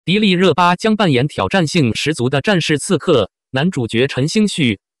迪丽热巴将扮演挑战性十足的战士刺客，男主角陈星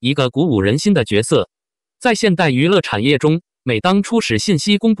旭，一个鼓舞人心的角色。在现代娱乐产业中，每当初始信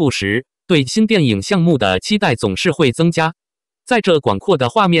息公布时，对新电影项目的期待总是会增加。在这广阔的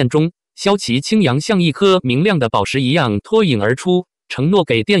画面中，萧齐青扬像一颗明亮的宝石一样脱颖而出，承诺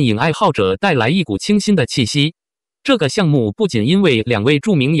给电影爱好者带来一股清新的气息。这个项目不仅因为两位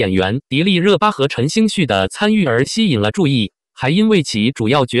著名演员迪丽热巴和陈星旭的参与而吸引了注意，还因为其主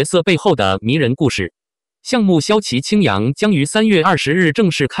要角色背后的迷人故事。项目萧齐青扬将于3月20日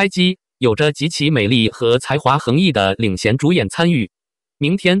正式开机，有着极其美丽和才华横溢的领衔主演参与。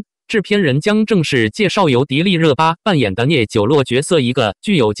明天，制片人将正式介绍由迪丽热巴扮演的聂九洛角色，一个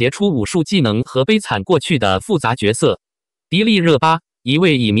具有杰出武术技能和悲惨过去的复杂角色。迪丽热巴，一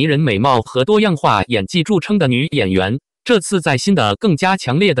位以迷人美貌和多样化演技著称的女演员，这次在新的更加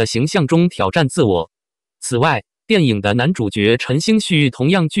强烈的形象中挑战自我。此外，电影的男主角陈星旭同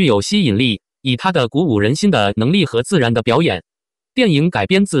样具有吸引力，以他的鼓舞人心的能力和自然的表演。电影改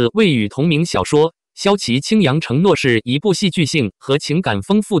编自未语同名小说，萧齐青扬承诺是一部戏剧性和情感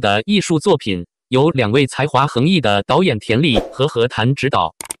丰富的艺术作品，由两位才华横溢的导演田丽和何谈执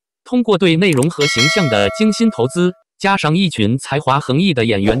导。通过对内容和形象的精心投资，加上一群才华横溢的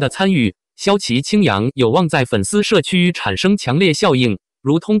演员的参与，萧齐青扬有望在粉丝社区产生强烈效应，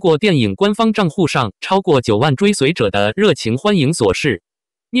如通过电影官方账户上超过9万追随者的热情欢迎所示。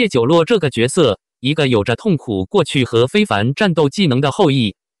聂九洛这个角色，一个有着痛苦过去和非凡战斗技能的后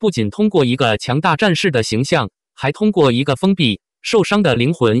裔，不仅通过一个强大战士的形象，还通过一个封闭、受伤的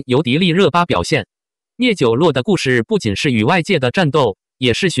灵魂由迪丽热巴表现。聂九洛的故事不仅是与外界的战斗，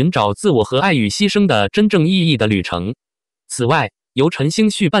也是寻找自我和爱与牺牲的真正意义的旅程。此外，由陈星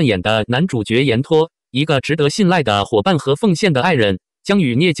旭扮演的男主角言托，一个值得信赖的伙伴和奉献的爱人，将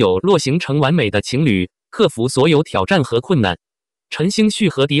与聂九洛形成完美的情侣，克服所有挑战和困难。陈星旭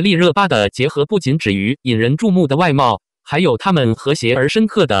和迪丽热巴的结合不仅止于引人注目的外貌，还有他们和谐而深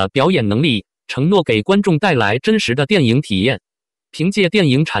刻的表演能力，承诺给观众带来真实的电影体验。凭借电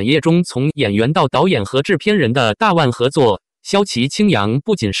影产业中从演员到导演和制片人的大腕合作，萧齐青扬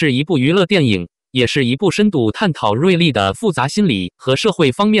不仅是一部娱乐电影，也是一部深度探讨锐利的复杂心理和社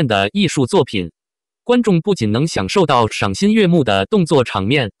会方面的艺术作品。观众不仅能享受到赏心悦目的动作场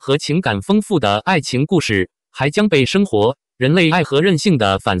面和情感丰富的爱情故事，还将被生活、人类爱和任性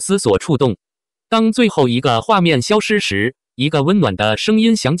的反思所触动。当最后一个画面消失时，一个温暖的声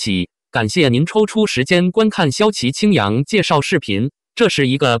音响起：感谢您抽出时间观看萧齐青扬介绍视频，这是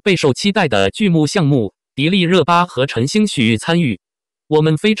一个备受期待的剧目项目，迪丽热巴和陈星旭参与。我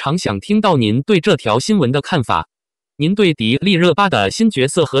们非常想听到您对这条新闻的看法。您对迪丽热巴的新角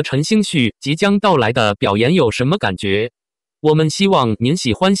色和陈星旭即将到来的表演有什么感觉？我们希望您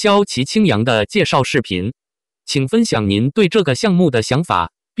喜欢萧齐青扬的介绍视频，请分享您对这个项目的想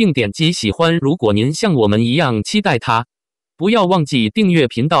法，并点击喜欢如果您像我们一样期待它。不要忘记订阅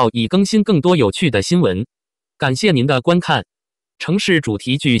频道以更新更多有趣的新闻。感谢您的观看。城市主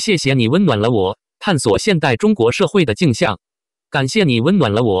题剧谢谢你温暖了我，探索现代中国社会的镜像。感谢你温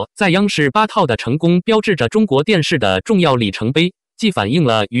暖了我，在央视8套的成功标志着中国电视的重要里程碑，既反映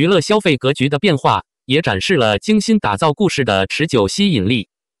了娱乐消费格局的变化，也展示了精心打造故事的持久吸引力。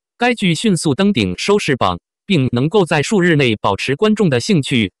该剧迅速登顶收视榜，并能够在数日内保持观众的兴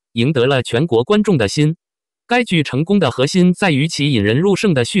趣，赢得了全国观众的心。该剧成功的核心在于其引人入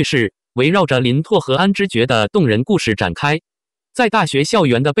胜的叙事，围绕着林拓和安之觉的动人故事展开。在大学校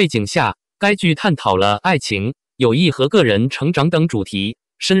园的背景下，该剧探讨了爱情、友谊和个人成长等主题，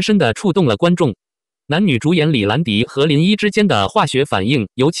深深地触动了观众。男女主演李兰迪和林一之间的化学反应，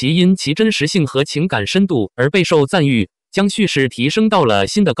尤其因其真实性和情感深度而备受赞誉，将叙事提升到了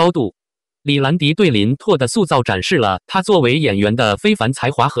新的高度。李兰迪对林拓的塑造展示了他作为演员的非凡才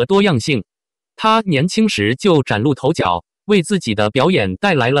华和多样性。他年轻时就崭露头角，为自己的表演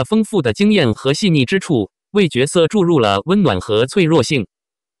带来了丰富的经验和细腻之处，为角色注入了温暖和脆弱性。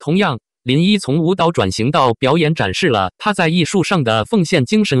同样，林一从舞蹈转型到表演，展示了他在艺术上的奉献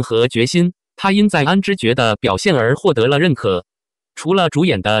精神和决心。他因在安之觉的表现而获得了认可。除了主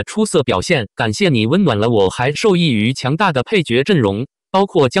演的出色表现，感谢你温暖了我还受益于强大的配角阵容，包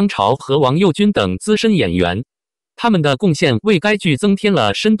括姜潮和王佑军等资深演员。他们的贡献为该剧增添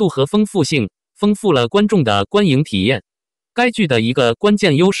了深度和丰富性，丰富了观众的观影体验。该剧的一个关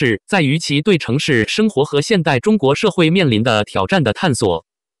键优势在于其对城市生活和现代中国社会面临的挑战的探索。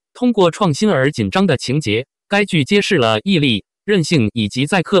通过创新而紧张的情节，该剧揭示了毅力、韧性以及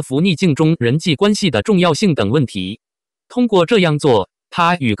在克服逆境中人际关系的重要性等问题。通过这样做，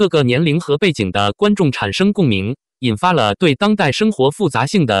它与各个年龄和背景的观众产生共鸣，引发了对当代生活复杂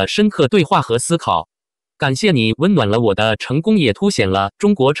性的深刻对话和思考。感谢你温暖了我的成功，也凸显了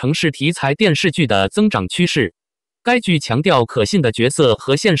中国城市题材电视剧的增长趋势。该剧强调可信的角色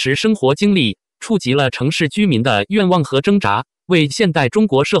和现实生活经历，触及了城市居民的愿望和挣扎，为现代中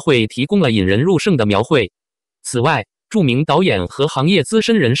国社会提供了引人入胜的描绘。此外，著名导演和行业资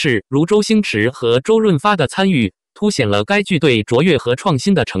深人士如周星驰和周润发的参与，凸显了该剧对卓越和创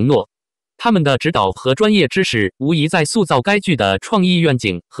新的承诺。他们的指导和专业知识无疑在塑造该剧的创意愿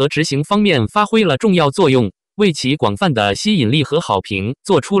景和执行方面发挥了重要作用，为其广泛的吸引力和好评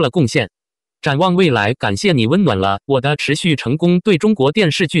做出了贡献。展望未来，感谢你温暖了我的持续成功，对中国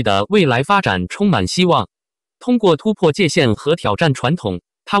电视剧的未来发展充满希望。通过突破界限和挑战传统，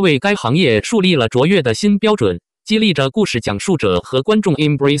他为该行业树立了卓越的新标准，激励着故事讲述者和观众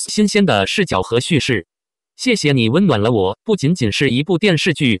embrace 新鲜的视角和叙事。谢谢你温暖了我，不仅仅是一部电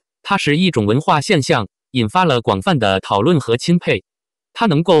视剧，它是一种文化现象，引发了广泛的讨论和钦佩。它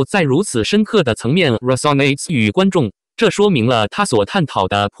能够在如此深刻的层面 resonates 与观众，这说明了它所探讨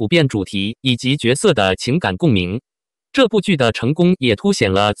的普遍主题以及角色的情感共鸣。这部剧的成功也凸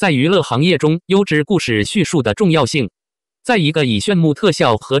显了在娱乐行业中优质故事叙述的重要性。在一个以炫目特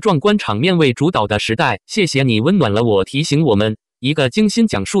效和壮观场面为主导的时代，谢谢你温暖了我，提醒我们，一个精心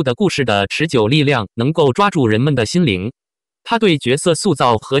讲述的故事的持久力量能够抓住人们的心灵。他对角色塑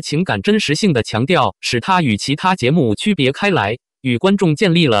造和情感真实性的强调，使他与其他节目区别开来，与观众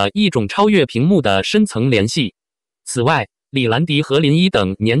建立了一种超越屏幕的深层联系。此外，李兰迪和林一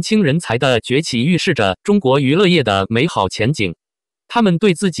等年轻人才的崛起预示着中国娱乐业的美好前景。他们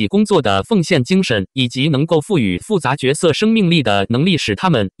对自己工作的奉献精神以及能够赋予复杂角色生命力的能力，使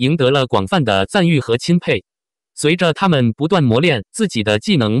他们赢得了广泛的赞誉和钦佩。随着他们不断磨练自己的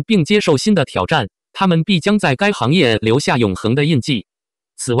技能并接受新的挑战，他们必将在该行业留下永恒的印记。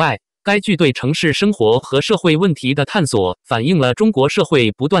此外，该剧对城市生活和社会问题的探索，反映了中国社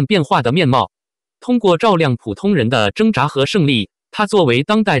会不断变化的面貌。通过照亮普通人的挣扎和胜利，它作为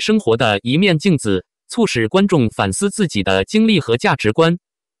当代生活的一面镜子，促使观众反思自己的经历和价值观。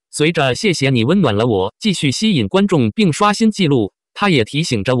随着谢谢你温暖了我继续吸引观众并刷新纪录，它也提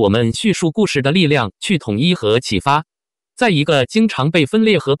醒着我们叙述故事的力量去统一和启发。在一个经常被分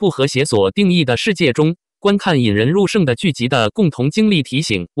裂和不和谐所定义的世界中，观看引人入胜的剧集的共同经历提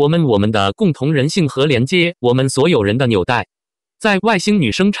醒我们的共同人性和连接我们所有人的纽带。在外星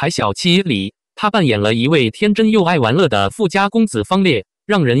女生柴小七里，他扮演了一位天真又爱玩乐的富家公子方烈，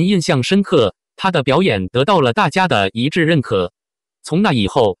让人印象深刻。他的表演得到了大家的一致认可。从那以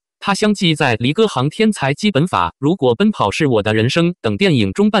后，他相继在《离歌行天才基本法》《如果奔跑是我的人生》等电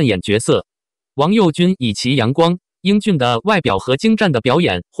影中扮演角色。王佑军以其阳光、英俊的外表和精湛的表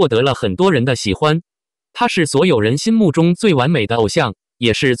演获得了很多人的喜欢。他是所有人心目中最完美的偶像，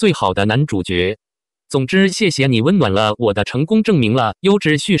也是最好的男主角。总之，谢谢你温暖了我的成功，证明了优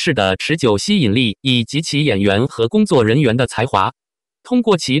质叙事的持久吸引力以及其演员和工作人员的才华。通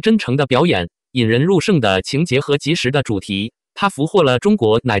过其真诚的表演、引人入胜的情节和及时的主题，他俘获了中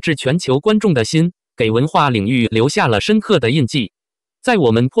国乃至全球观众的心，给文化领域留下了深刻的印记。在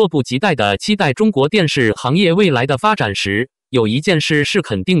我们迫不及待地期待中国电视行业未来的发展时，有一件事是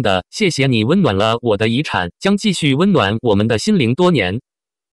肯定的，谢谢你温暖了我的遗产，将继续温暖我们的心灵多年。